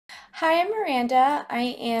Hi, I'm Miranda.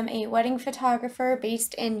 I am a wedding photographer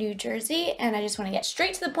based in New Jersey, and I just want to get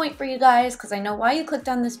straight to the point for you guys because I know why you clicked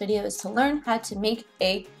on this video is to learn how to make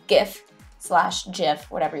a GIF slash GIF,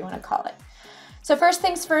 whatever you want to call it. So first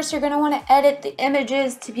things first, you're going to want to edit the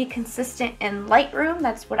images to be consistent in Lightroom.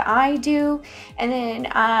 That's what I do. And then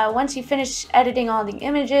once you finish editing all the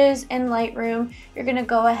images in Lightroom, you're going to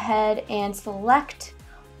go ahead and select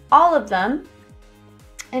all of them.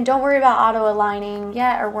 And don't worry about auto-aligning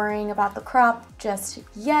yet or worrying about the crop just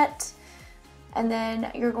yet. And then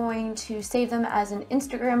you're going to save them as an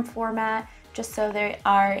Instagram format just so they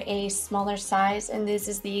are a smaller size. And this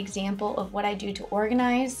is the example of what I do to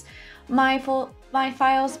organize my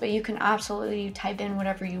files, but you can absolutely type in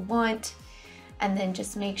whatever you want. And then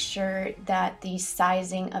just make sure that the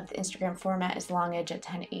sizing of the Instagram format is long edge at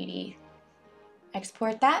 1080.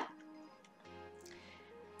 Export that.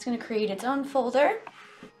 It's going to create its own folder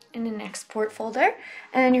in an export folder,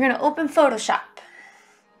 and then you're going to open Photoshop.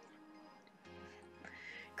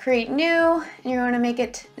 Create new, and you're going to make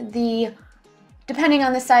it depending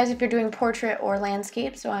on the size if you're doing portrait or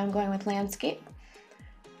landscape, so I'm going with landscape.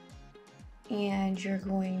 And you're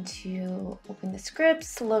going to open the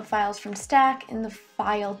scripts, load files from stack in the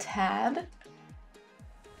File tab.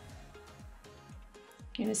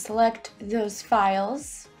 You're going to select those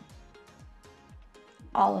files.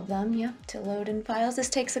 All of them, yep, to load in files. This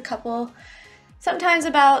takes a couple, sometimes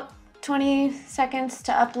about 20 seconds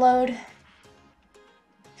to upload.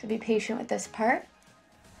 So be patient with this part.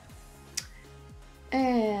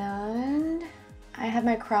 And I have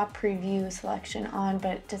my crop preview selection on,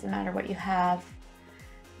 but it doesn't matter what you have.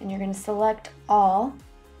 And you're going to select all.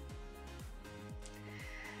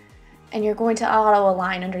 And you're going to auto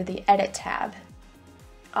align under the edit tab.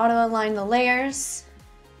 Auto align the layers.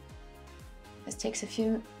 This takes a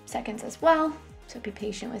few seconds as well, so be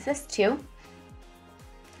patient with this too.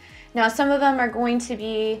 Now some of them are going to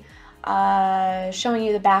be showing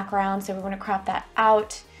you the background, so we're going to crop that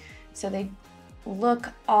out so they look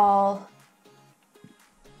all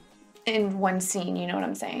in one scene, you know what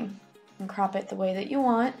I'm saying? And crop it the way that you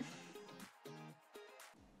want.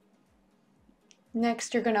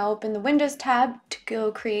 Next, you're going to open the Windows tab to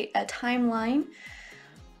go create a timeline.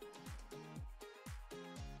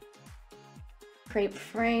 Create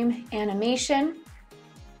frame animation,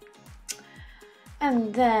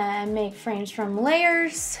 and then make frames from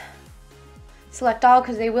layers. Select all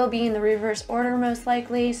because they will be in the reverse order most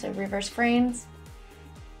likely, so reverse frames.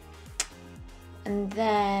 And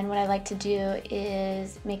then what I like to do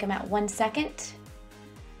is make them at 1 second.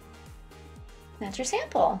 That's your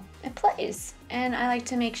sample. It plays, and I like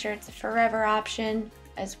to make sure it's a forever option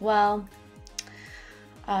as well.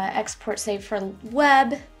 Export save for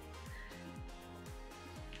web.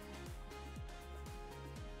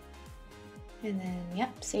 And then,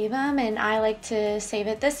 yep, save them. And I like to save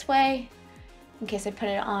it this way in case I put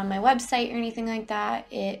it on my website or anything like that.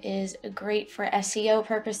 It is great for SEO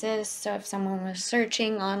purposes. So if someone was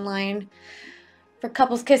searching online for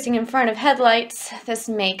couples kissing in front of headlights, this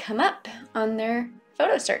may come up on their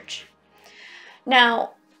photo search.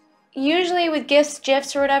 Now, usually with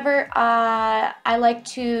GIFs or whatever, I like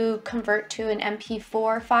to convert to an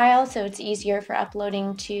MP4 file so it's easier for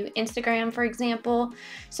uploading to Instagram, for example.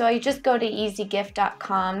 So I just go to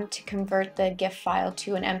easygif.com to convert the GIF file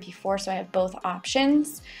to an MP4, so I have both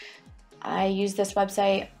options. I use this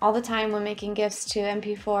website all the time when making GIFs to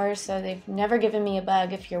MP4, so they've never given me a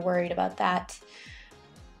bug if you're worried about that.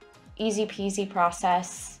 Easy peasy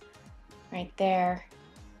process right there.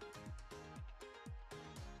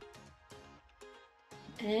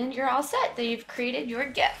 And you're all set. That you've created your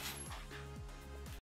GIF.